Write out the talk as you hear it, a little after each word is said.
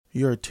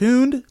You're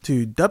tuned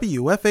to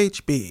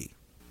WFHB.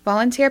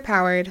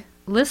 Volunteer-powered,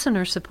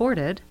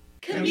 listener-supported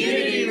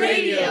community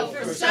radio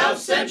for South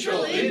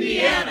Central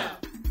Indiana.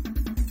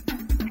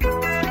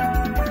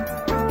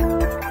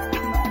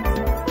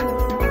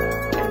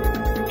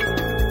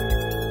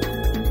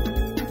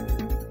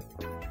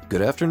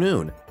 Good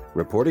afternoon.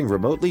 Reporting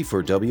remotely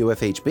for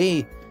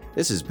WFHB,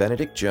 this is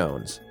Benedict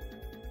Jones.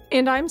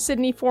 And I'm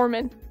Sydney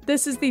Foreman.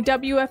 This is the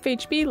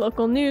WFHB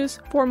local news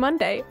for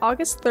Monday,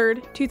 August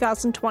 3rd,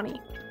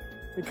 2020.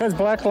 Because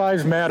Black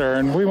Lives Matter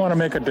and we want to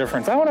make a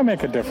difference. I want to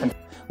make a difference.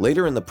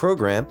 Later in the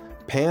program,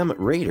 Pam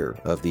Rader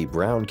of the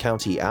Brown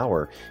County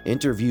Hour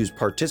interviews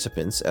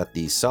participants at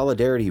the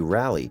Solidarity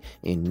Rally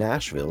in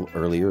Nashville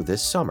earlier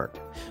this summer.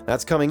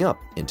 That's coming up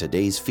in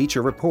today's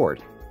feature report.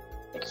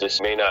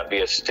 This may not be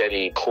a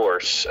steady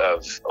course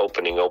of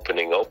opening.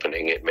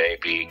 It may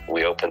be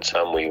we open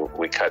some,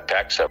 we cut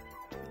back some.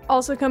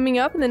 Also coming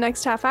up in the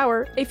next half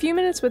hour, a few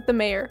minutes with the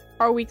mayor,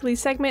 our weekly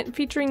segment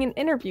featuring an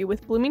interview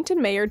with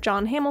Bloomington Mayor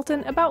John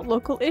Hamilton about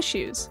local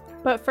issues.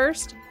 But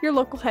first, your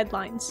local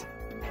headlines.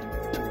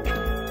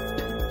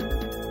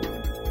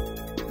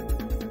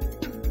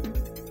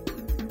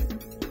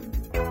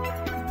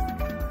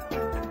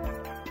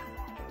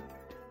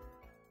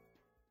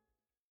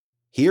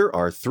 Here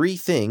are three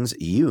things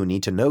you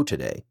need to know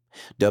today.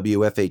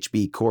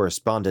 WFHB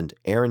correspondent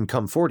Aaron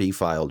Comforti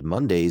filed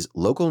Monday's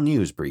local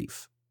news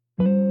brief.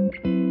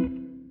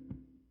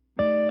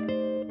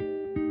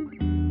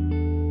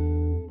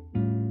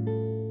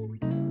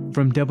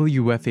 From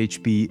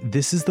WFHB,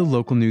 this is the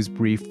local news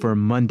brief for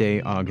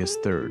Monday,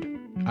 August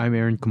 3rd. I'm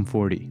Aaron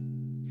Comforti.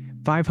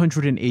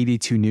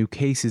 582 new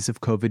cases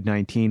of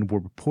COVID-19 were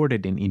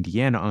reported in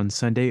Indiana on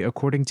Sunday,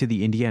 according to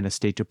the Indiana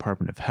State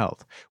Department of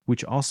Health,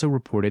 which also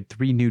reported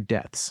 3 new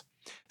deaths.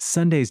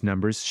 Sunday's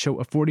numbers show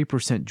a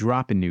 40%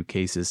 drop in new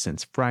cases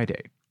since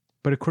Friday.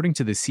 But according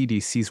to the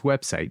CDC's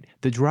website,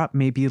 the drop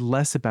may be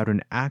less about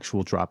an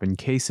actual drop in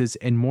cases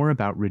and more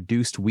about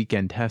reduced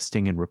weekend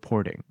testing and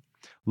reporting.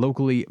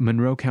 Locally,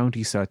 Monroe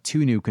County saw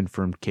 2 new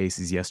confirmed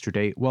cases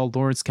yesterday, while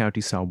Lawrence County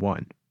saw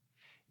 1.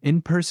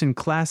 In-person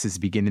classes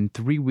begin in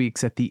 3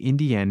 weeks at the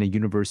Indiana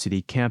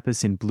University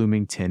campus in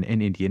Bloomington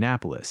and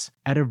Indianapolis.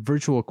 At a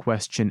virtual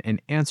question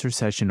and answer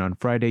session on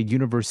Friday,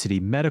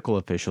 university medical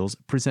officials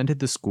presented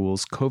the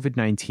school's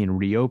COVID-19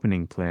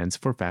 reopening plans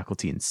for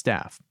faculty and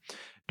staff.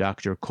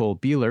 Dr. Cole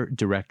Beeler,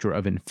 Director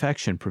of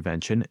Infection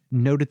Prevention,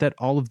 noted that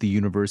all of the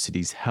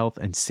university's health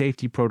and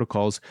safety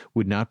protocols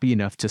would not be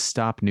enough to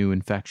stop new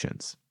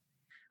infections.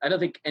 I don't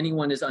think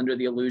anyone is under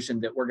the illusion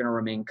that we're going to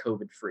remain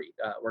COVID-free.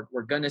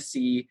 We're going to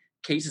see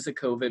cases of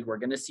COVID. We're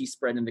going to see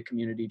spread in the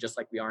community just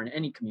like we are in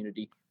any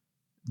community.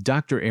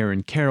 Dr.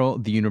 Aaron Carroll,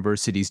 the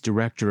university's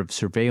Director of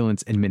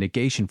Surveillance and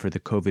Mitigation for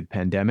the COVID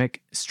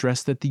pandemic,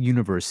 stressed that the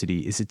university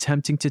is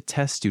attempting to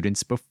test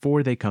students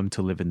before they come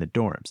to live in the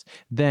dorms,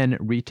 then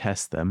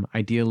retest them,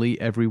 ideally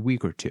every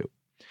week or two.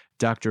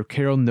 Dr.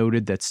 Carroll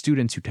noted that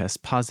students who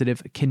test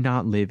positive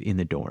cannot live in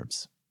the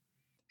dorms.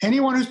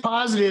 Anyone who's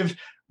positive,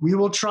 we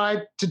will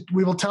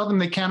tell them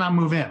they cannot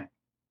move in.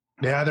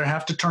 They either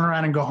have to turn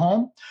around and go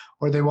home,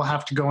 or they will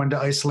have to go into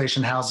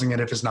isolation housing,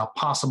 and if it's not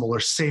possible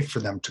or safe for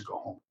them to go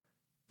home.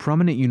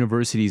 Prominent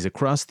universities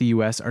across the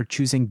U.S. are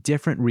choosing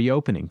different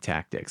reopening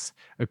tactics.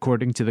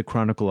 According to the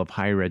Chronicle of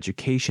Higher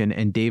Education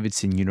and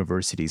Davidson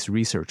University's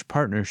research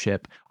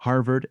partnership,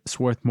 Harvard,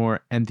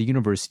 Swarthmore, and the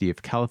University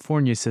of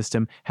California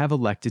system have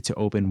elected to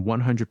open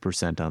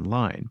 100%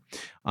 online.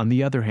 On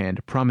the other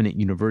hand, prominent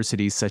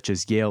universities such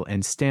as Yale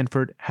and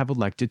Stanford have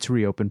elected to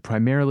reopen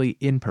primarily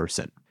in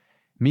person.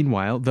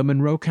 Meanwhile, the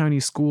Monroe County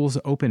schools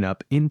open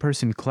up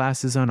in-person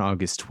classes on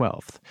August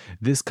 12th.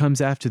 This comes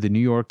after the New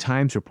York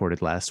Times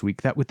reported last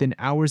week that within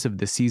hours of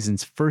the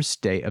season's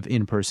first day of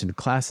in-person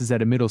classes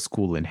at a middle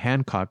school in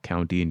Hancock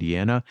County,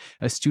 Indiana,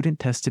 a student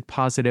tested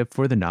positive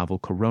for the novel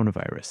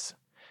coronavirus.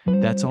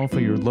 That's all for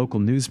your local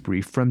news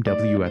brief from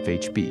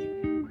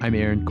WFHB. I'm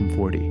Aaron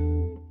Comforti.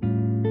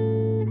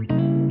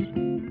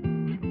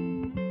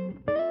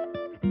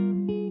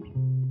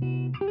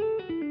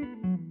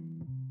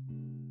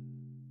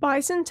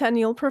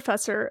 Bicentennial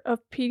Professor of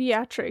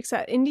Pediatrics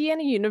at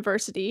Indiana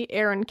University,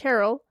 Aaron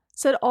Carroll,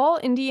 said all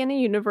Indiana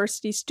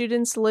University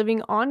students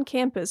living on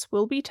campus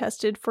will be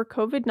tested for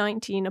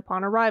COVID-19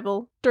 upon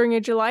arrival during a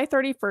July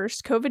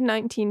 31st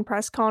COVID-19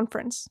 press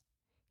conference.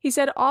 He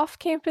said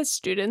off-campus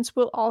students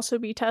will also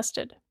be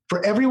tested.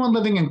 For everyone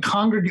living in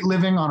congregate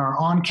living on our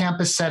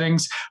on-campus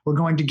settings, we're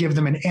going to give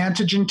them an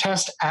antigen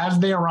test as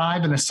they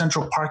arrive in a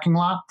central parking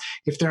lot.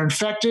 If they're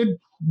infected,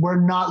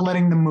 we're not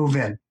letting them move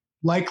in.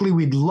 Likely,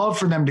 we'd love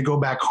for them to go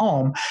back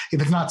home.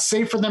 If it's not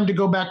safe for them to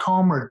go back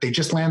home, or if they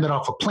just landed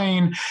off a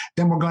plane,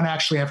 then we're going to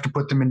actually have to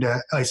put them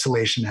into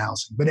isolation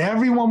housing. But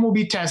everyone will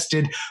be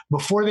tested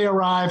before they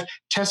arrive.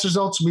 Test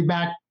results will be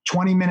back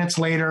 20 minutes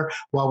later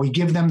while we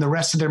give them the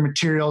rest of their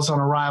materials on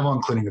arrival,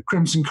 including a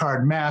Crimson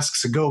Card,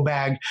 masks, a go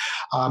bag,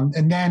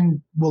 and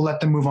then we'll let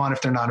them move on if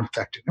they're not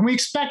infected. And we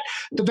expect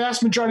the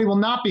vast majority will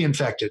not be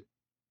infected.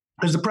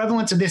 because the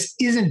prevalence of this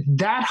isn't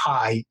that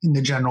high in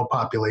the general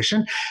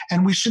population.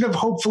 And we should have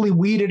hopefully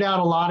weeded out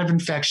a lot of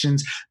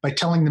infections by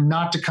telling them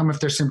not to come if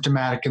they're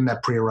symptomatic in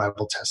that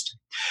pre-arrival testing.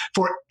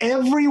 For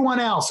everyone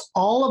else,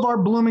 all of our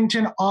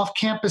Bloomington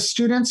off-campus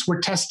students, we're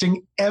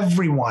testing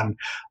everyone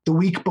the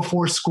week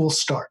before school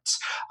starts.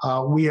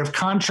 We have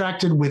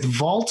contracted with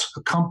Vault,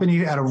 a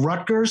company out of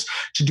Rutgers,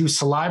 to do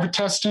saliva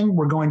testing.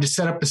 We're going to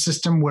set up a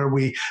system where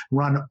we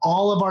run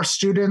all of our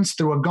students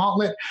through a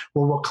gauntlet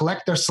where we'll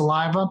collect their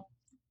saliva,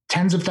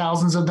 tens of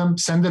thousands of them,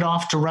 send it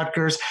off to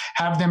Rutgers,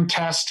 have them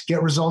test,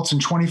 get results in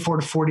 24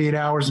 to 48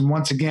 hours. And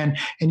once again,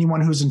 anyone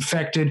who's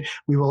infected,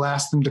 we will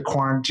ask them to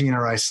quarantine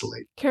or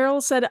isolate. Carroll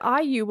said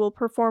IU will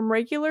perform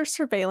regular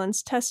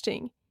surveillance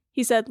testing.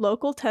 He said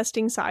local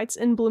testing sites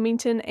in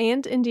Bloomington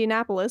and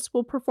Indianapolis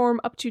will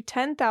perform up to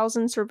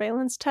 10,000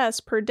 surveillance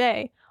tests per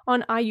day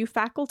on IU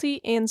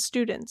faculty and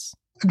students.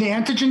 The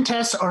antigen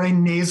tests are a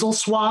nasal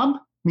swab,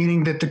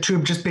 meaning that the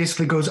tube just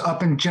basically goes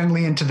up and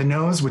gently into the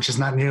nose, which is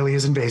not nearly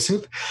as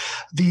invasive.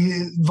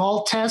 The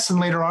Vault tests and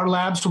later our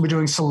labs will be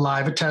doing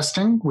saliva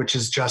testing, which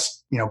is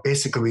just,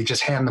 basically we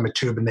just hand them a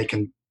tube and they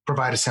can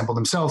provide a sample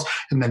themselves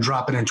and then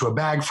drop it into a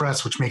bag for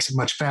us, which makes it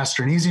much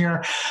faster and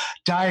easier.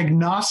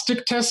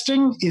 Diagnostic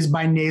testing is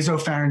by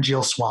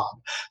nasopharyngeal swab.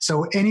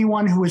 So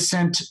anyone who is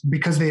sent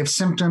because they have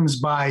symptoms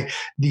by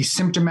the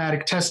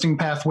symptomatic testing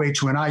pathway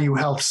to an IU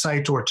Health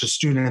site or to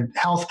Student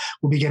Health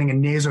will be getting a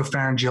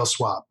nasopharyngeal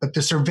swab. But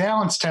the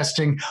surveillance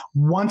testing,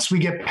 once we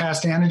get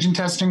past antigen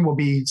testing, will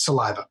be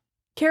saliva.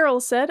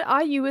 Carroll said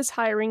IU is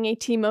hiring a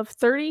team of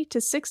 30 to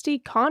 60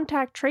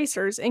 contact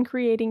tracers and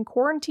creating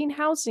quarantine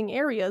housing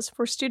areas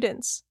for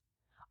students.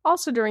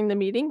 Also during the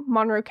meeting,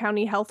 Monroe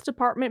County Health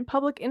Department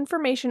Public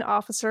Information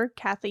Officer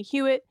Kathy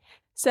Hewitt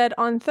said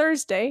on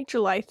Thursday,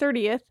 July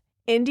 30th,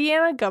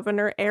 Indiana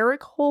Governor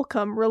Eric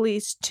Holcomb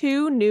released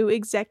 2 new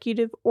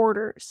executive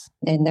orders.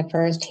 In the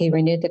first, he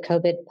renewed the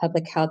COVID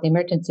public health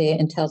emergency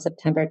until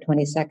September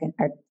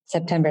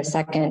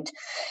 2nd.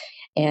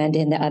 And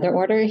in the other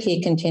order,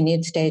 he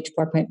continued stage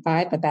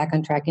 4.5 of Back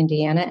on Track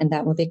Indiana, and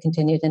that will be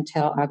continued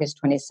until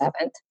August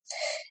 27th.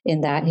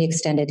 In that, he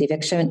extended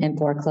eviction and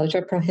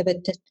foreclosure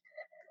prohibitions,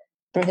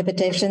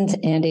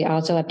 and he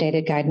also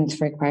updated guidance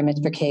for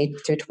requirements for K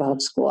through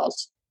 12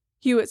 schools.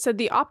 Hewitt said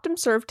the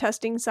OptumServe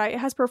testing site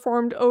has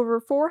performed over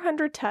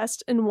 400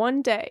 tests in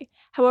one day.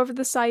 However,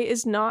 the site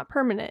is not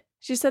permanent.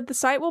 She said the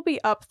site will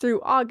be up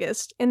through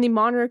August, and the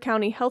Monroe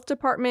County Health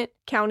Department,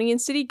 county and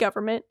city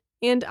government,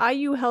 and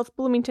IU Health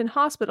Bloomington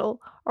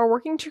Hospital are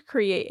working to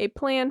create a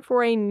plan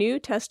for a new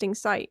testing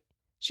site.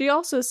 She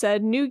also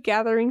said new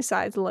gathering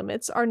size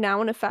limits are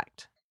now in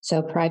effect.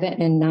 So private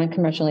and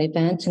non-commercial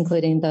events,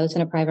 including those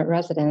in a private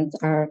residence,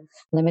 are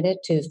limited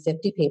to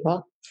 50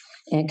 people.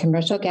 And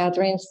commercial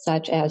gatherings,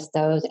 such as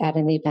those at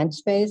an event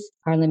space,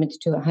 are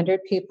limited to 100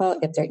 people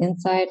if they're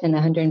inside and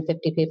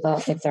 150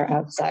 people if they're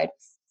outside.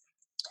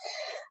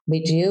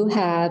 We do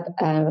have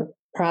a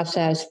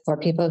process for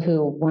people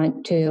who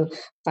want to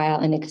file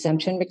an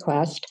exemption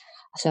request.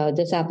 So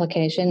this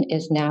application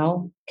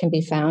can be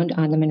found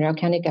on the Monroe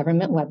County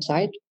government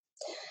website.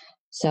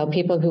 So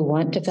people who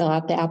want to fill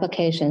out the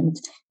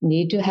applications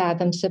need to have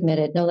them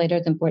submitted no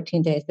later than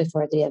 14 days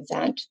before the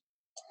event.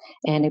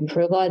 And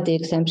approval of the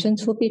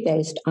exemptions will be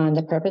based on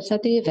the purpose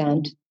of the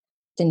event,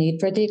 the need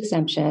for the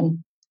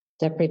exemption,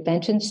 the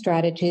prevention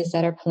strategies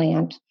that are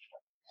planned,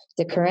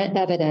 the current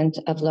evidence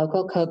of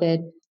local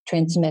COVID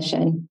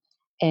transmission,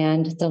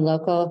 and the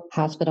local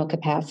hospital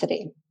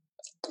capacity.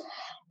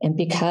 And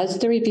because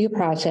the review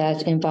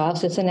process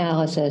involves this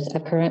analysis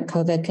of current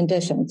COVID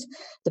conditions,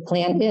 the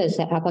plan is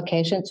that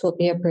applications will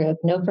be approved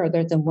no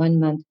further than 1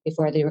 month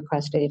before the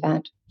requested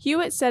event.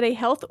 Hewitt said a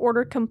health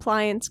order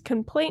compliance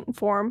complaint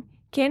form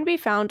can be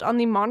found on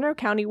the Monroe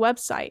County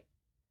website.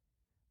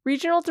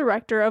 Regional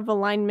Director of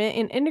Alignment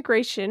and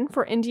Integration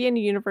for Indiana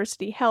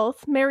University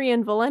Health,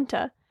 Marianne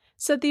Valenta,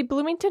 said the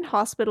Bloomington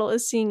Hospital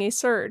is seeing a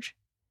surge.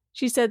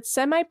 She said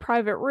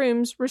semi-private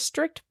rooms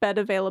restrict bed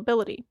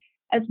availability.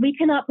 As we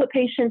cannot put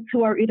patients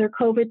who are either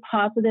COVID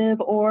positive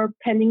or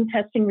pending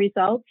testing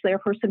results,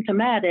 therefore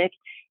symptomatic,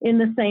 in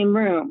the same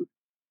room.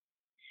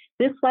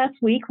 This last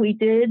week, we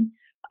did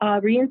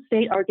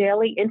reinstate our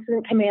daily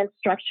incident command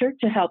structure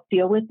to help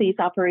deal with these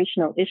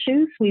operational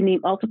issues. We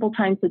meet multiple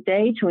times a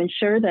day to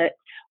ensure that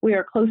we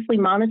are closely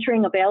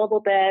monitoring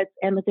available beds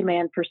and the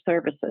demand for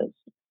services.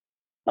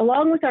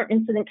 Along with our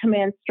incident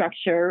command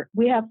structure,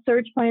 we have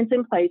surge plans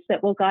in place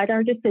that will guide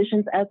our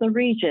decisions as a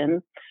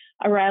region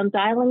around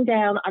dialing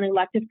down on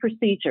elective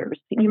procedures.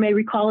 You may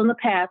recall in the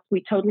past,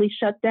 we totally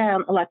shut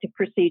down elective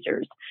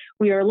procedures.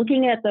 We are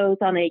looking at those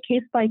on a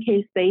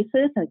case-by-case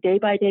basis, a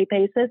day-by-day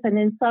basis, and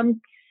in some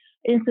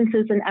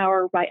instances, an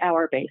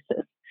hour-by-hour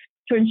basis,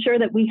 to ensure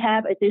that we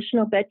have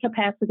additional bed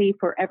capacity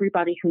for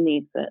everybody who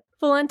needs it.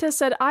 Valenta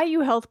said IU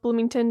Health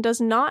Bloomington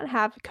does not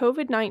have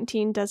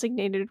COVID-19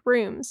 designated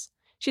rooms.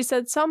 She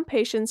said some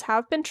patients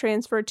have been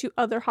transferred to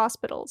other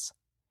hospitals.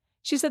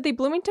 She said the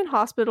Bloomington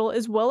Hospital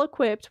is well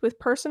equipped with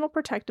personal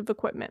protective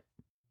equipment.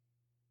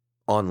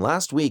 On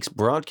last week's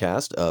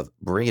broadcast of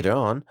Bring It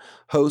On,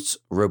 hosts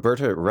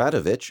Roberta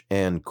Radovich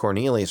and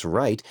Cornelius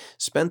Wright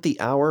spent the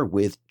hour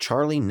with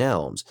Charlie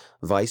Nelms,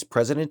 Vice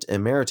President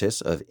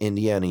Emeritus of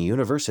Indiana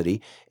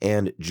University,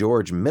 and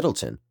George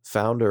Middleton,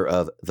 founder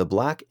of the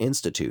Black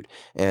Institute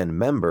and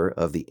member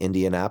of the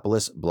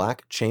Indianapolis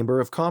Black Chamber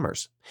of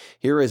Commerce.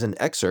 Here is an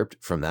excerpt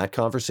from that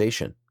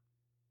conversation.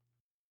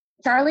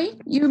 Charlie,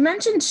 you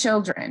mentioned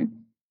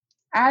children.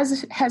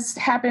 As has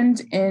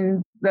happened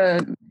in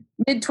the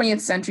mid-20th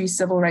century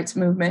civil rights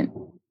movement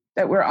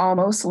that we're all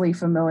mostly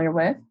familiar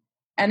with,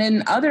 and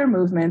in other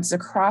movements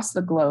across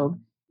the globe,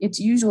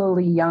 it's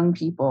usually young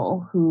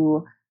people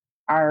who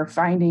are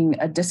finding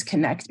a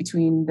disconnect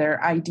between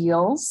their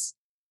ideals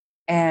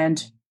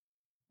and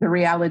the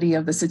reality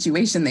of the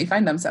situation they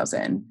find themselves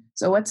in.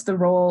 So what's the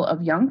role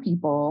of young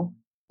people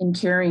in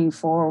carrying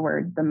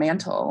forward the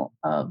mantle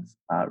of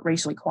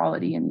racial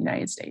equality in the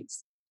United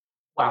States?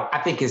 Well, I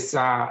think it's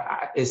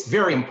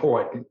very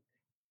important,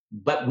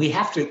 but we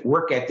have to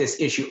work at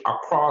this issue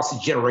across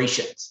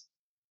generations.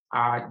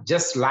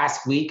 Just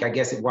last week, I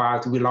guess it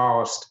was, we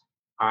lost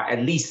at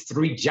least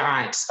 3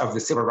 giants of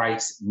the civil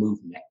rights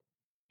movement.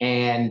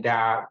 And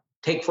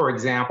take, for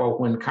example,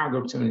 when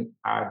Congressman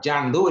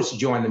John Lewis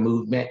joined the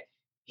movement,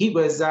 he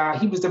was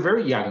a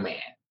very young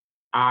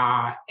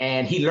man.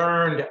 And he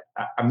learned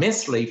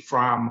immensely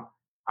from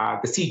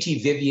the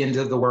C.T. Vivians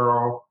of the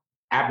world,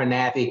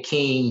 Abernathy,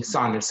 King, so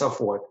on and so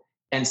forth.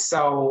 And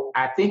so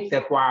I think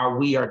that while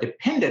we are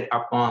dependent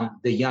upon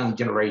the younger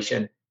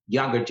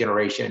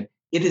generation,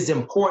 it is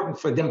important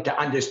for them to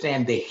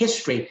understand the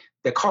history,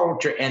 the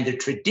culture, and the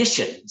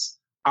traditions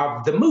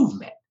of the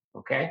movement,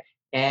 okay?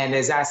 And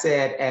as I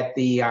said at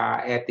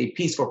the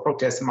peaceful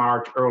protest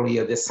march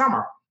earlier this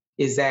summer,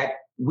 is that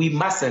we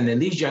mustn't,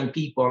 and these young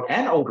people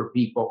and older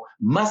people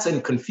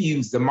mustn't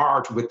confuse the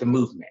march with the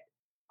movement.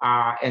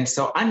 And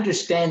so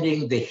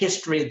understanding the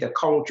history, the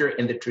culture,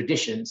 and the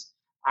traditions,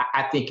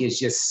 I think is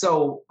just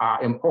so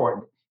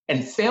important.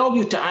 And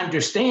failure to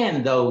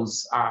understand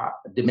those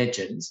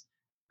dimensions,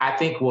 I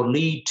think will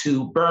lead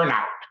to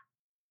burnout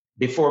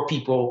before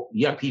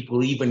young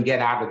people even get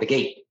out of the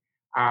gate.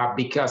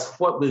 Because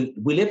what we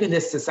live in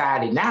this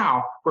society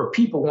now where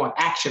people want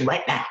action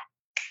right now.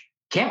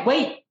 Can't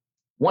wait,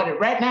 want it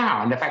right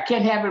now. And if I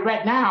can't have it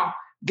right now,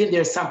 then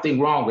there's something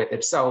wrong with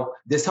it. So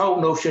this whole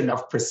notion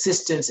of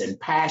persistence and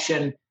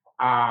passion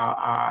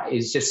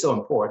is just so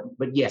important.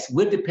 But yes,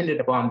 we're dependent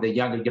upon the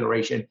younger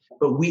generation,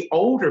 but we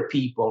older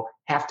people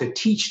have to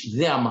teach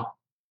them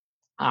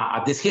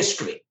this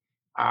history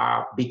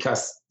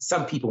because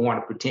some people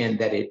want to pretend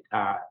that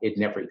it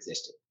never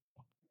existed.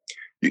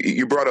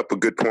 You brought up a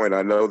good point.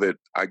 I know that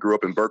I grew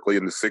up in Berkeley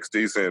in the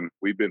 60s, and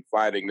we've been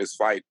fighting this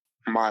fight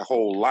my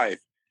whole life.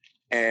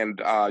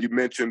 And you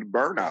mentioned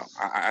burnout.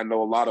 I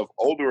know a lot of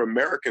older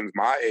Americans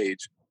my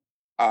age,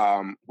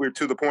 we're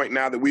to the point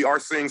now that we are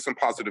seeing some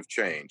positive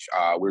change.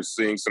 We're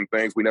seeing some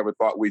things we never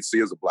thought we'd see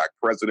as a Black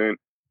president,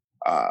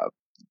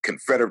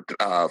 Confederate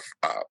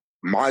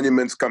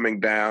monuments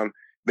coming down.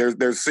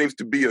 There seems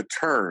to be a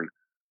turn.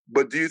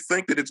 But do you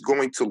think that it's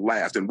going to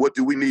last? And what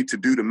do we need to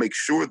do to make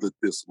sure that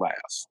this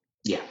lasts?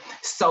 Yeah.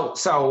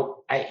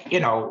 So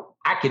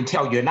I can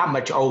tell you're not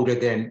much older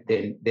than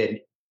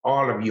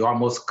all of you,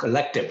 almost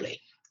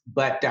collectively.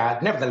 But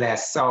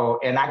nevertheless,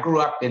 and I grew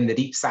up in the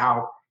Deep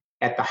South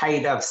at the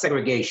height of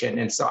segregation.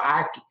 And so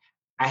I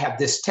have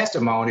this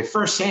testimony,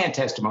 firsthand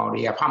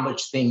testimony of how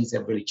much things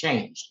have really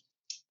changed.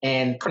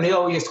 And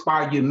Cornelius,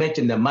 while you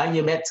mentioned the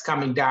monuments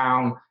coming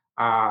down,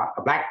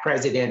 a Black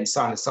president,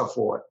 so on and so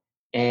forth,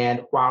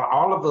 and while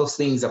all of those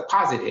things are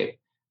positive,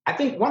 I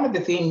think one of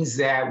the things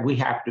that we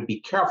have to be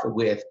careful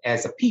with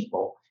as a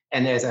people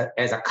and as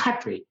a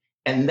country,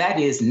 and that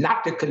is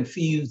not to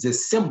confuse the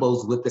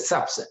symbols with the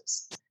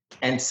substance.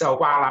 And so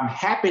while I'm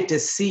happy to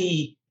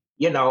see,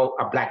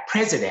 a Black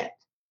president,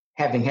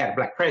 having had a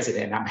Black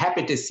president, I'm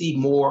happy to see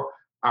more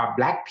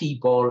Black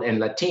people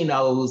and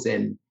Latinos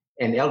and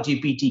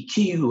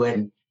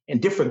LGBTQ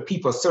and different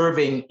people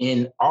serving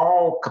in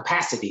all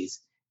capacities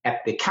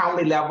at the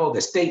county level,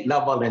 the state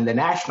level, and the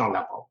national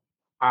level.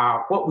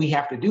 What we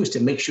have to do is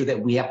to make sure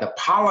that we have the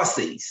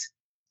policies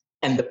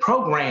and the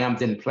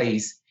programs in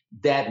place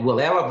that will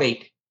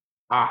elevate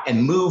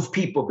and move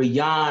people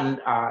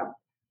beyond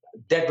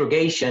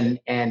degradation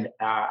and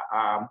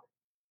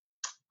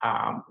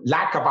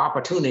lack of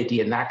opportunity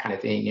and that kind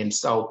of thing. And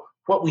so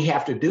what we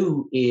have to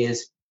do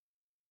is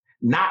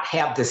not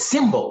have the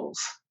symbols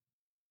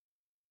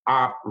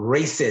of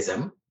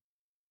racism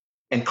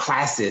and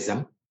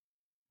classism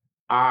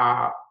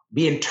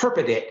be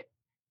interpreted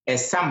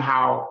as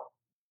somehow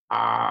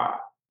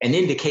an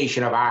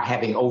indication of our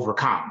having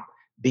overcome.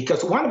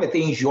 Because one of the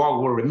things you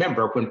all will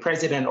remember when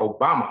President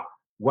Obama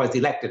was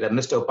elected, or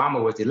Mr.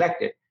 Obama was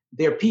elected,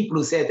 there are people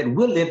who said that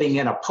we're living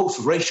in a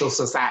post-racial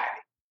society.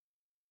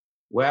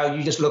 Well,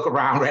 you just look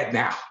around right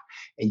now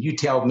and you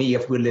tell me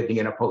if we're living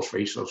in a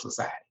post-racial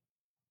society.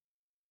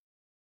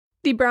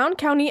 The Brown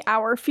County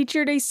Hour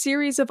featured a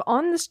series of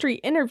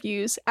on-the-street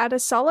interviews at a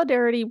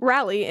solidarity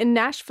rally in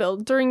Nashville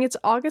during its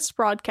August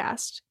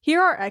broadcast.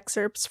 Here are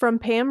excerpts from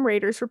Pam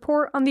Rader's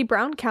report on the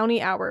Brown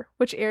County Hour,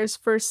 which airs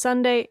first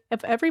Sunday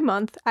of every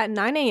month at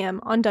 9 a.m.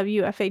 on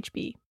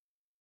WFHB.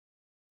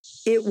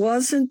 It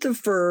wasn't the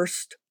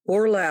first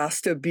or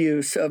last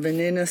abuse of an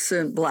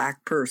innocent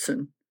Black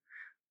person,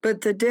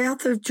 but the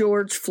death of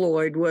George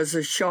Floyd was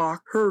a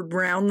shock heard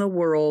round the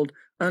world,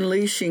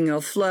 unleashing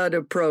a flood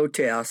of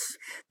protests.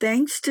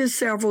 Thanks to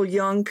several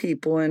young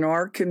people in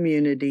our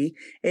community,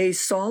 a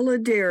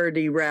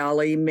solidarity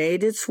rally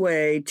made its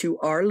way to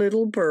our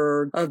little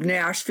burg of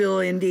Nashville,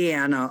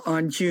 Indiana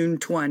on June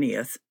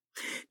 20th.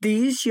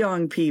 These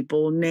young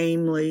people,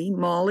 namely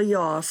Molly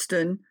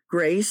Austin,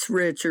 Grace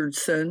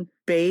Richardson,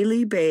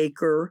 Bailey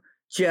Baker,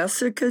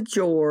 Jessica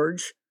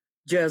George,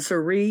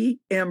 Desiree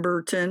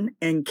Emberton,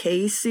 and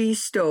Casey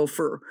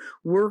Stouffer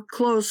worked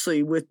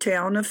closely with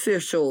town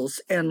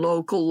officials and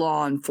local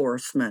law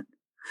enforcement.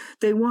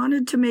 They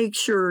wanted to make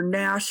sure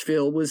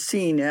Nashville was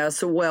seen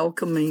as a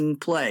welcoming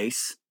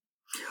place.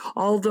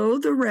 Although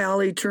the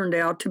rally turned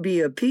out to be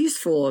a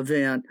peaceful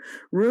event,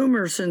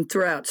 rumors and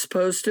threats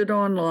posted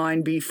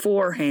online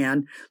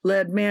beforehand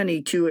led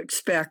many to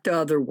expect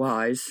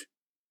otherwise.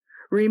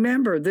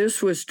 Remember,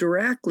 this was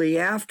directly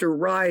after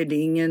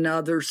rioting in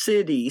other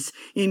cities,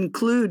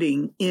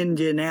 including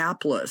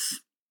Indianapolis.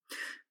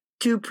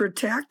 To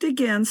protect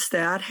against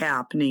that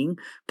happening,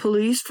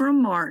 police from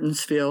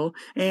Martinsville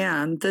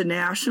and the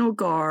National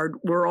Guard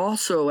were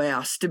also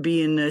asked to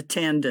be in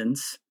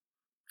attendance.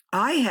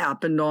 I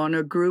happened on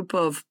a group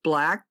of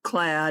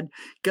black-clad,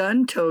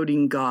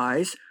 gun-toting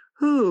guys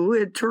who,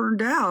 it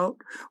turned out,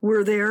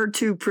 were there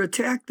to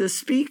protect the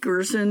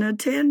speakers and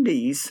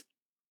attendees.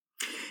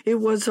 It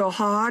was a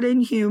hot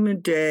and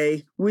humid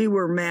day. We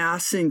were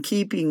masked and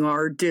keeping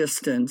our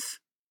distance.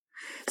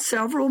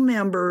 Several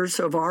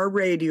members of our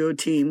radio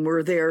team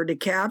were there to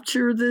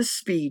capture the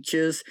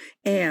speeches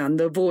and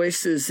the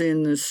voices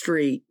in the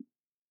street.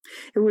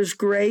 It was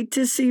great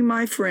to see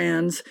my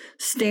friends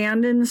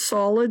stand in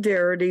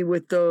solidarity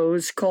with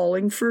those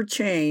calling for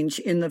change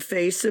in the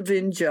face of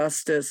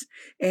injustice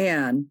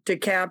and to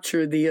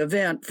capture the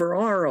event for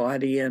our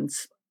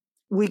audience.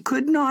 We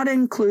could not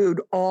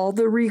include all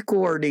the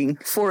recording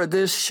for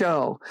this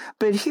show,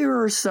 but here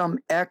are some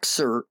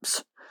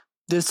excerpts.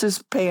 This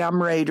is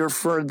Pam Rader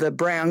for the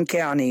Brown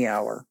County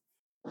Hour.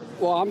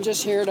 Well, I'm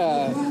just here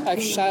to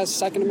exercise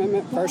Second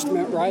Amendment, First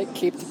Amendment right,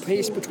 keep the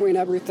peace between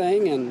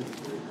everything, and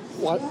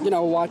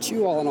watch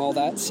you all and all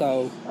that.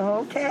 So.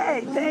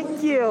 Okay,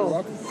 thank you.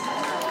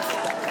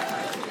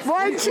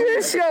 Why'd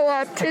you show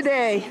up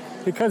today?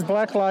 Because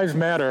Black Lives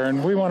Matter,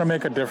 and we want to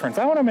make a difference.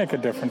 I want to make a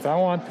difference. I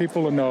want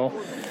people to know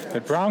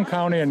that Brown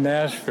County and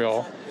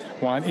Nashville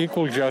want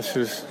equal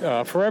justice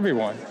for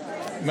everyone.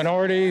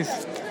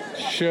 Minorities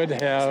should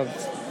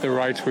have the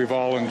rights we've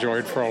all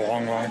enjoyed for a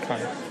long, long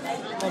time.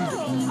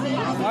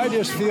 I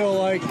just feel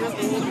like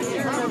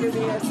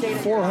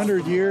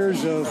 400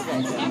 years of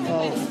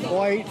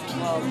white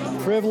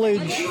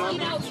privilege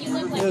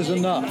is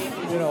enough,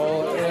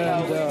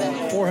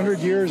 and 400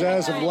 years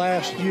as of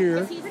last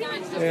year,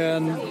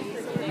 and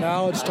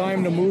now it's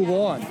time to move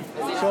on.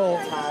 So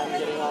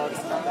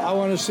I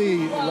want to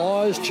see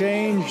laws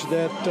change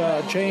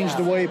that change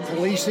the way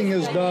policing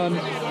is done,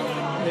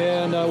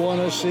 and I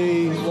want to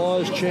see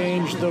laws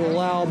change that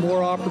allow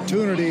more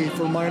opportunity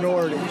for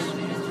minorities.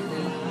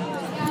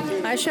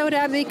 I showed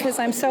up because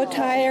I'm so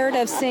tired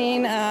of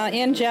seeing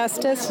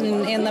injustice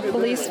in the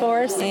police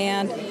force,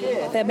 and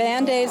the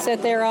Band-Aids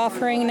that they're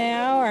offering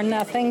now are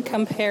nothing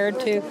compared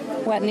to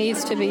what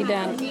needs to be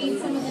done.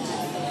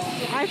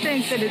 I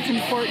think that it's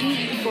important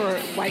for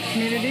white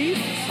communities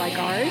like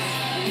ours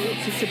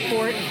to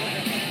support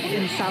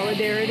in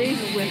solidarity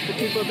with the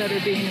people that are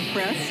being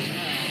oppressed.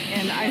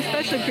 And I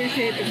especially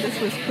appreciate that this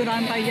was put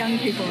on by young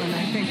people, and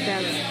I think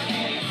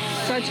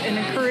that's such an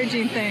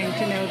encouraging thing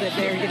to know that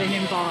they're getting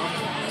involved.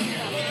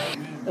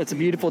 It's a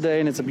beautiful day,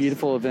 and it's a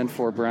beautiful event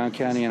for Brown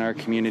County and our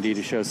community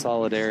to show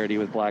solidarity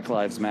with Black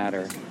Lives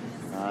Matter.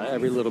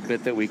 Every little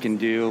bit that we can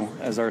do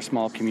as our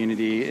small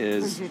community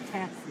is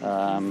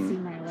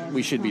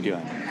we should be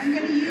doing.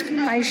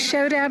 I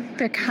showed up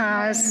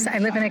because I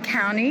live in a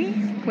county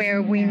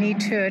where we need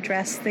to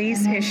address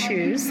these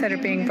issues that are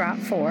being brought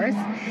forth,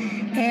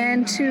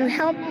 and to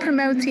help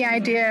promote the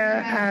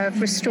idea of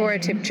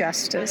restorative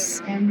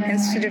justice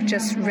instead of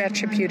just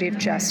retributive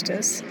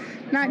justice.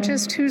 Not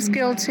just who's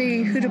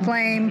guilty, who to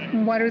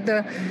blame, what are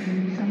the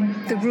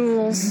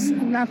rules,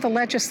 not the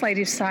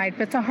legislative side,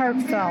 but the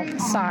heartfelt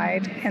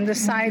side, and the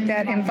side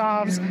that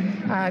involves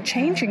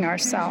changing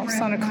ourselves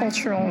on a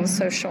cultural and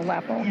social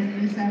level.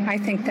 I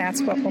think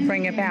that's what will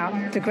bring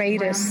about the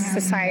greatest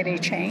society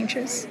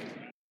changes.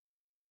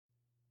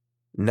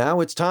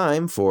 Now it's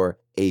time for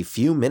A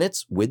Few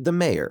Minutes with the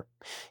Mayor.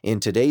 In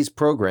today's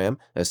program,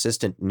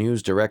 Assistant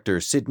News Director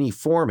Sydney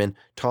Foreman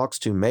talks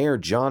to Mayor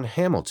John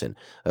Hamilton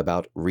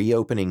about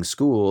reopening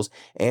schools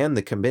and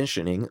the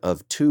commissioning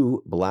of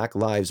 2 Black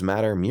Lives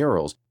Matter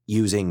murals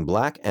using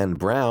Black and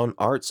Brown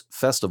Arts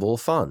Festival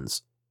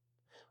funds.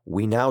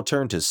 We now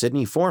turn to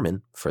Sydney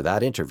Foreman for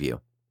that interview.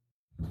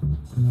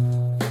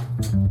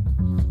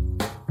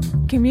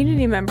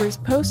 Community members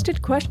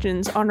posted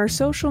questions on our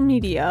social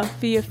media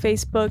via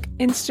Facebook,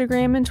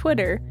 Instagram, and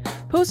Twitter,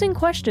 posing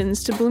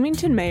questions to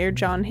Bloomington Mayor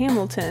John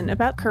Hamilton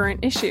about current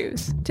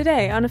issues.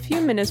 Today, on A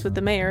Few Minutes with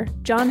the Mayor,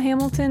 John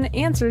Hamilton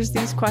answers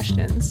these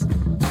questions.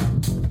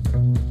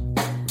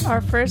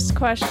 Our first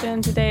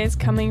question today is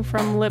coming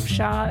from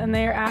Lipshaw, and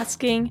they are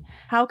asking,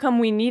 how come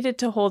we needed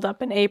to hold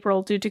up in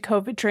April due to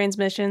COVID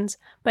transmissions,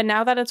 but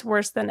now that it's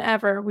worse than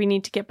ever, we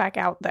need to get back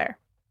out there?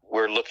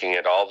 We're looking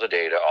at all the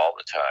data all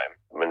the time.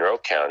 Monroe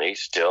County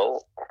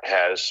still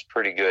has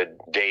pretty good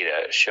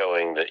data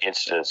showing the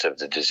incidence of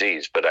the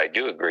disease, but I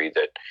do agree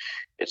that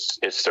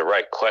it's the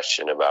right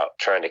question about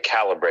trying to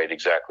calibrate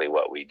exactly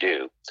what we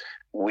do.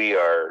 We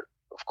are,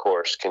 of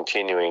course,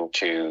 continuing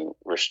to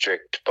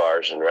restrict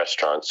bars and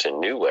restaurants in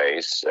new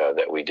ways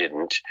that we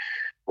didn't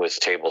with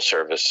table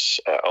service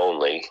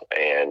only,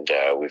 and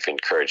we've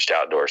encouraged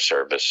outdoor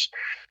service.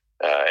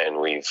 And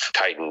we've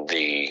tightened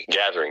the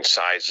gathering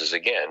sizes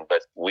again,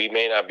 but we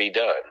may not be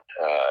done.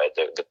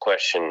 The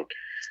question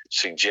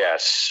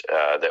suggests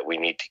that we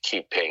need to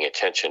keep paying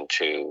attention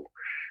to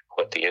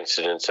what the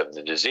incidence of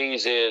the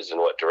disease is and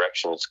what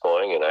direction it's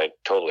going, and I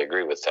totally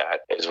agree with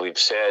that. As we've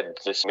said,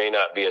 this may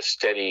not be a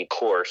steady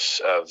course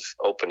of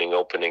opening.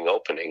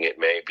 It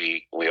may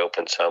be we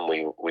open some,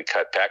 we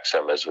cut back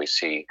some as we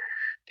see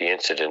the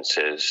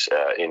incidences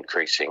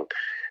increasing.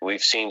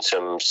 We've seen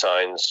some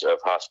signs of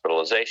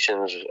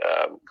hospitalizations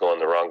go in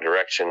the wrong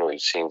direction.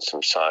 We've seen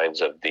some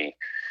signs of the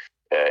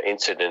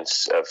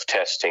incidence of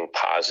testing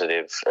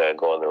positive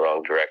go in the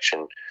wrong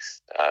direction.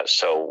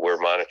 So we're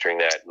monitoring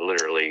that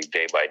literally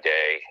day by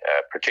day,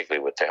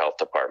 particularly with the health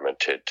department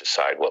to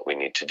decide what we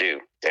need to do.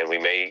 And we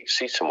may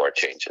see some more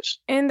changes.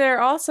 And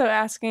they're also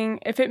asking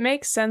if it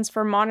makes sense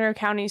for Monroe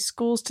County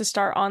schools to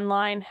start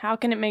online. How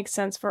can it make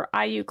sense for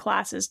IU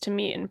classes to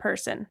meet in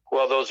person?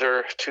 Well, those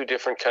are two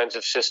different kinds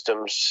of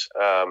systems.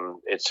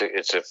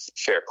 It's a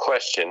fair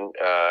question,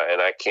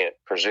 and I can't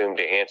presume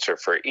to answer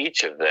for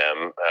each of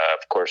them.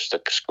 Of course,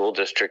 the school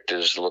district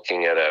is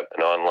looking at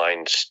an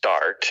online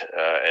start,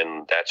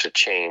 and that's a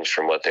change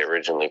from what they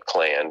originally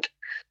planned.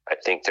 I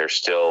think they're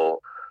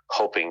still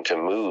hoping to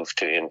move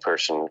to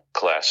in-person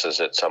classes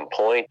at some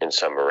point in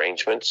some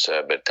arrangements,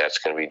 but that's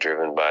going to be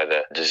driven by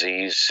the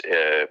disease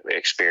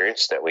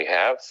experience that we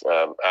have.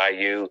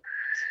 IU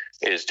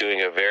is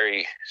doing a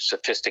very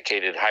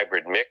sophisticated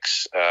hybrid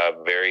mix,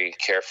 very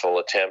careful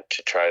attempt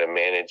to try to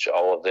manage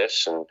all of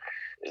this, and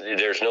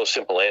there's no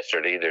simple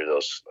answer to either of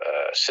those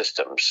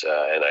systems,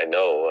 and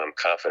I'm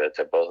confident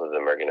that both of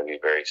them are going to be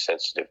very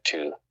sensitive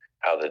to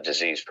how the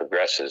disease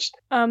progresses.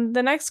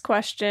 The next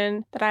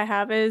question that I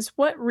have is,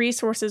 what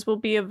resources will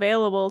be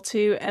available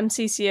to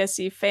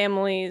MCCSC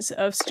families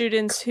of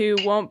students who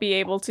won't be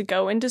able to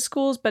go into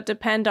schools but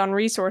depend on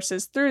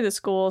resources through the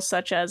schools,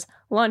 such as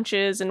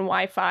lunches and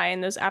Wi-Fi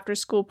and those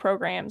after-school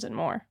programs and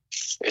more?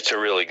 It's a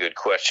really good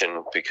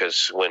question,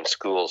 because when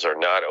schools are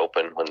not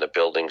open, when the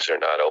buildings are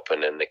not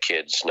open and the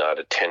kids not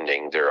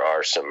attending, there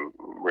are some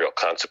real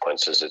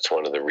consequences. It's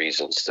one of the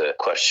reasons the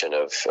question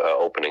of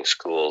opening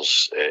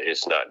schools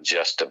is not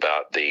just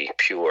about the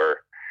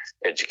pure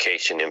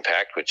education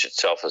impact, which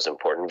itself is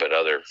important, but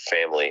other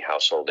family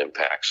household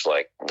impacts,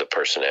 like the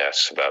person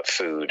asks about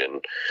food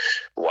and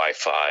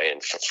Wi-Fi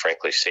and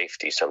frankly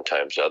safety,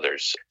 sometimes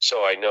others.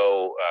 So I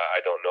know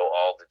I don't know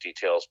all the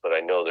details, but I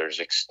know there's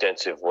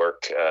extensive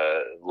work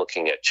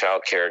looking at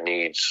childcare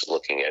needs,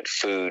 looking at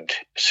food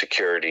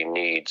security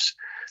needs.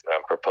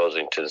 I'm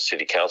proposing to the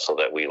City Council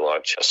that we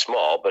launch a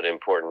small but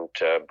important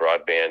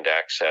broadband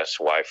access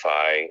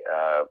Wi-Fi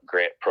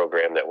grant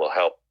program that will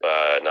help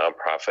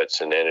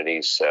nonprofits and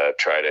entities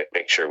try to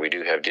make sure we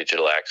do have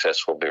digital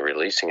access. We'll be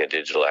releasing a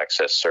digital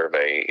access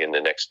survey in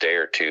the next day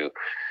or two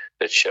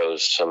that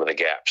shows some of the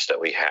gaps that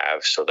we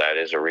have. So that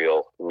is a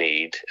real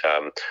need.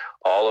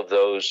 All of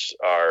those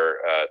are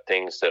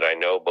things that I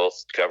know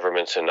both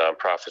governments and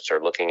nonprofits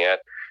are looking at.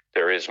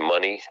 There is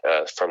money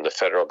from the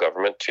federal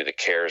government through the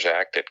CARES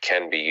Act that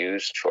can be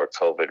used for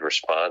COVID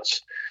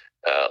response,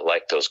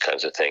 like those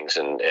kinds of things.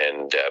 And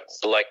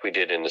like we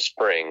did in the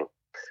spring,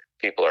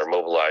 people are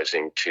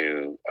mobilizing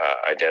to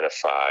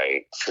identify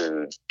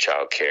food,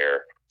 childcare,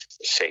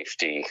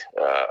 safety,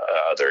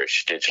 other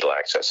issues, digital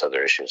access,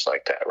 other issues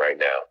like that right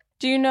now.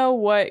 Do you know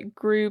what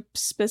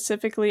groups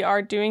specifically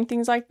are doing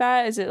things like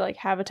that? Is it like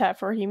Habitat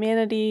for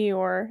Humanity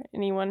or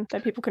anyone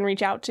that people can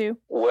reach out to?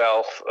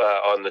 Well,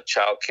 on the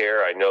child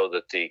care, I know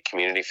that the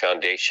Community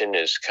Foundation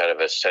is kind of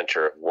a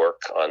center of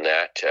work on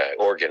that,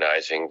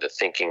 organizing the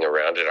thinking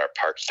around it. Our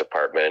Parks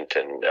Department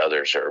and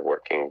others are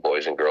working,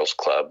 Boys and Girls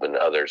Club and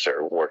others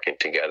are working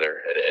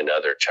together, and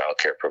other child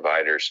care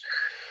providers.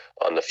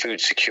 On the food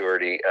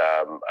security,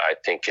 I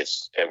think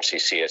it's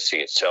MCCSC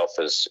itself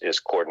is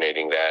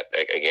coordinating that.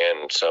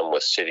 Again, some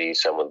with City,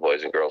 some with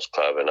Boys and Girls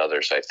Club, and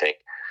others, I think.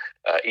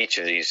 Each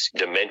of these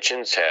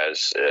dimensions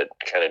has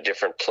kind of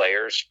different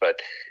players,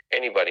 but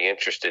anybody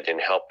interested in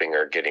helping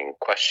or getting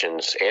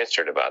questions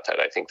answered about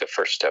that, I think the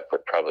first step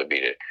would probably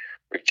be to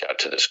reach out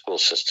to the school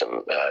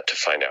system to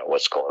find out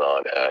what's going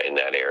on in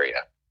that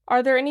area.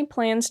 Are there any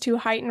plans to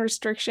heighten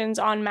restrictions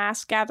on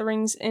mass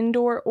gatherings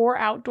indoor or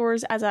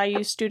outdoors as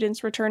IU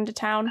students return to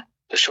town?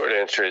 The short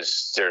answer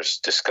is there's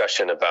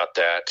discussion about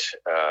that.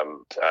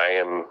 I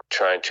am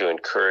trying to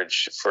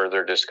encourage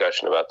further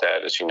discussion about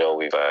that. As you know,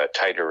 we've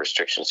tighter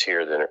restrictions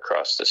here than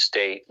across the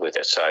state, with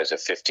a size of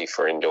 50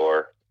 for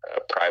indoor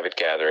private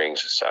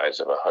gatherings, a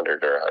size of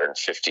 100 or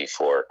 150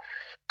 for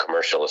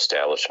commercial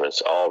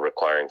establishments, all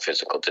requiring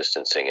physical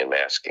distancing and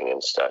masking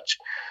and such.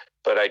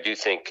 But I do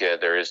think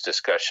there is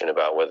discussion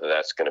about whether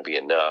that's going to be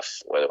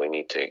enough, whether we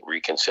need to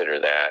reconsider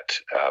that.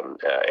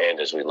 And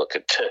as we look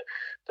at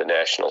the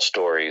national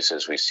stories,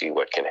 as we see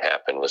what can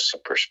happen with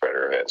super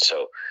spreader events.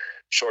 So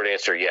short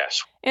answer,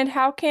 yes. And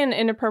how can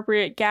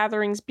inappropriate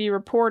gatherings be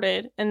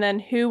reported? And then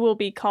who will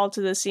be called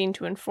to the scene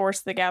to enforce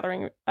the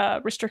gathering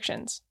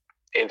restrictions?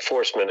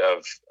 Enforcement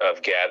of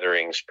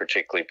gatherings,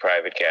 particularly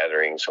private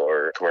gatherings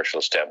or commercial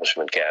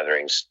establishment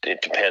gatherings,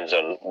 it depends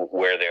on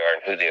where they are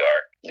and who they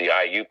are. The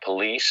IU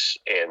police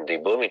and the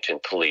Bloomington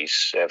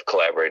police have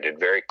collaborated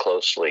very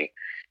closely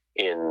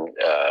in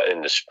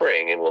the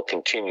spring and will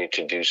continue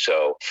to do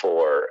so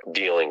for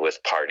dealing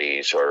with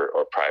parties or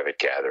private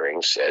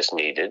gatherings as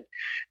needed.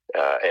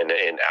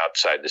 And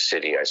outside the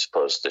city, I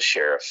suppose the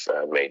sheriff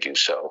may do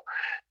so.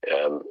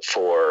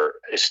 For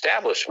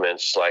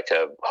establishments like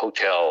a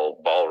hotel,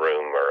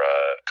 ballroom, or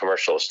a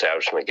commercial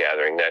establishment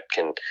gathering, that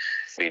can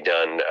be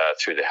done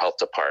through the health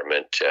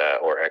department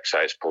or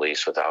excise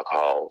police with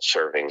alcohol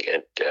serving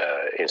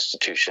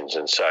institutions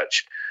and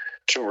such.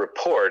 To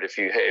report, if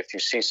you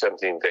see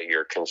something that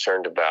you're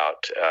concerned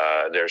about,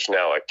 there's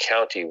now a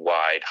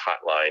county-wide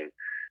hotline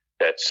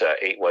that's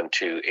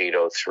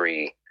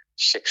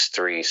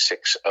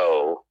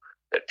 812-803-6360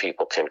 that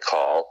people can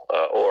call,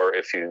 or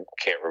if you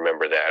can't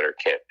remember that or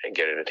can't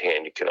get it at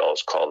hand, you can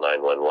always call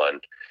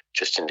 911.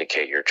 Just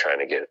indicate you're trying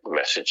to get a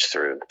message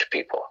through to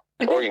people.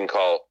 Okay. Or you can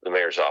call the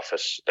mayor's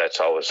office. That's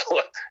always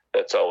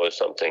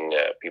something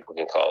people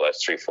can call.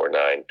 That's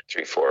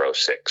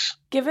 349-3406.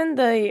 Given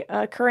the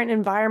current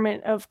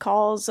environment of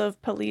calls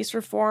of police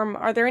reform,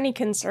 are there any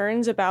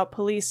concerns about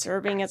police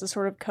serving as a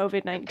sort of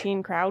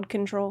COVID-19 crowd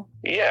control?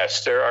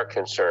 Yes, there are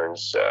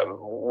concerns.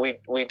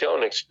 We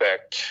don't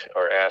expect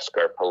or ask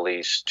our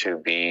police to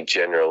be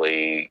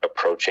generally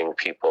approaching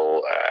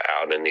people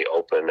out in the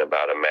open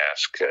about a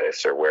mask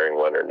if they're wearing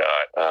one or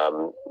not.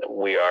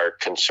 We are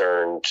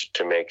concerned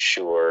to make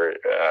sure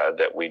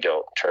that we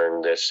don't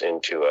turn this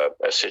into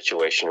a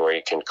situation where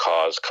you can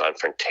cause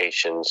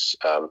confrontations.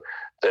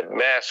 The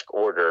mask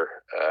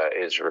order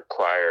is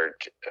required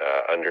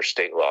under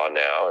state law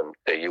now, and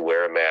that you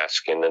wear a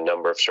mask in a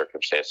number of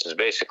circumstances.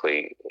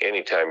 Basically,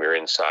 anytime you're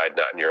inside,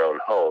 not in your own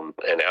home,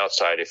 and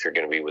outside if you're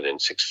going to be within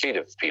 6 feet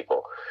of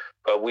people.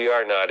 But we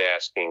are not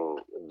asking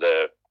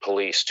the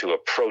police to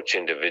approach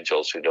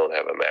individuals who don't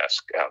have a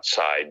mask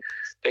outside.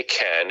 They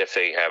can if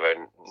they have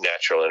a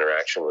natural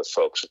interaction with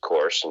folks, of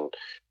course, and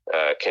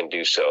can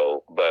do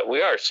so. But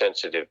we are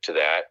sensitive to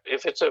that.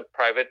 If it's a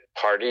private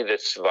party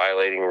that's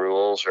violating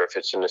rules, or if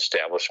it's an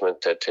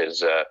establishment that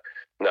is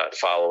not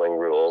following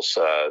rules,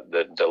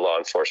 the law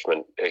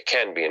enforcement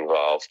can be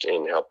involved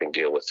in helping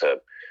deal with a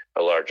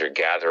larger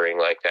gathering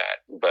like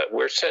that. But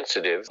we're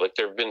sensitive. Like,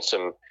 there have been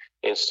some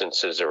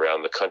instances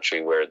around the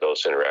country where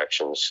those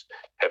interactions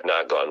have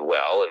not gone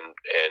well, and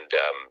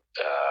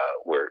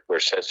we're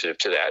sensitive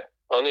to that.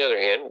 On the other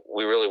hand,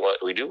 we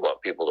do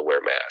want people to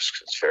wear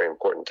masks. It's very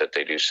important that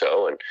they do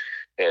so,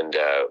 and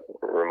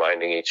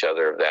reminding each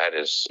other of that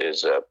is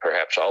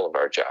perhaps all of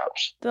our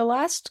jobs. The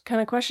last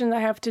kind of question I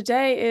have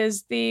today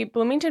is the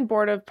Bloomington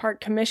Board of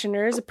Park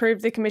Commissioners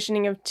approved the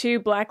commissioning of 2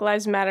 Black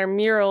Lives Matter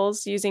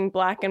murals using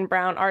Black and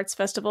Brown Arts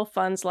Festival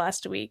funds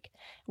last week.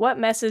 What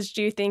message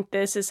do you think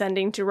this is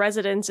sending to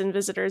residents and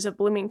visitors of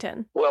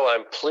Bloomington? Well,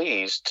 I'm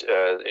pleased.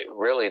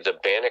 Really, the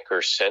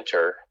Banneker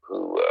Center,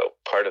 who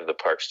part of the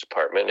Parks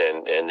Department,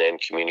 and then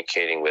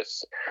communicating with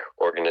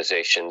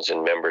organizations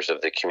and members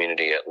of the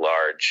community at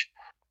large,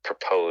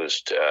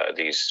 proposed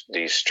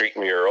these street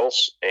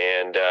murals,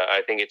 and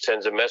I think it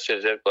sends a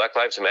message that Black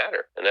Lives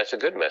Matter, and that's a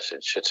good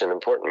message. It's an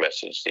important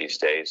message these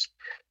days,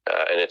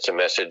 and it's a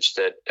message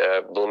that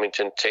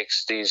Bloomington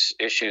takes these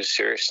issues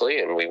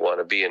seriously, and we want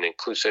to be an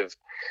inclusive,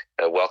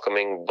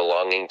 welcoming,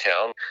 belonging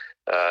town,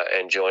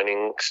 and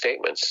joining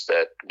statements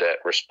that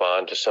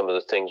respond to some of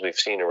the things we've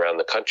seen around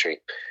the country.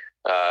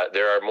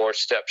 There are more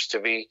steps to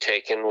be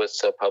taken with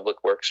the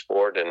Public Works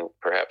Board and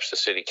perhaps the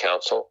City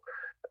Council.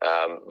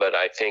 But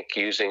I think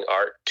using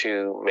art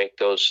to make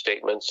those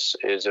statements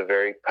is a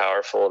very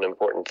powerful and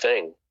important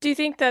thing. Do you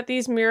think that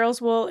these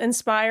murals will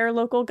inspire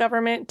local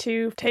government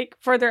to take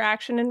further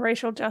action in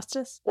racial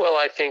justice? Well,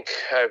 I think,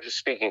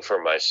 speaking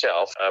for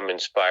myself, I'm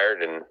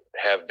inspired and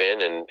have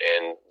been, and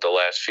the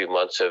last few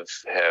months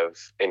have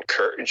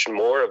encouraged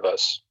more of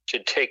us to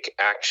take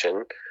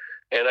action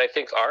And I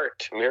think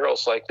art,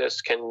 murals like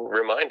this, can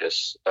remind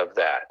us of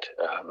that.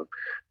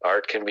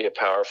 Art can be a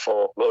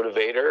powerful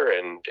motivator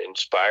and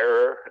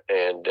inspirer,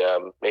 and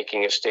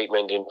making a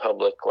statement in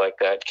public like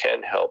that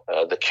can help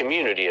the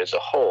community as a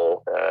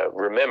whole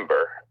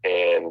remember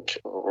and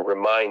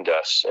remind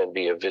us and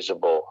be a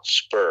visible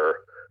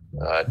spur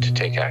to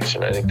take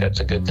action. I think that's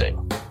a good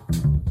thing.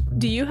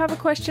 Do you have a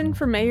question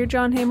for Mayor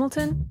John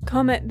Hamilton?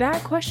 Comment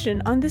that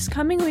question on this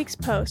coming week's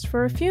post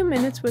for a few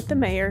minutes with the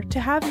mayor to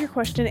have your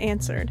question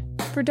answered.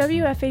 For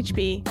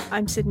WFHB,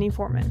 I'm Sydney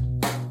Foreman.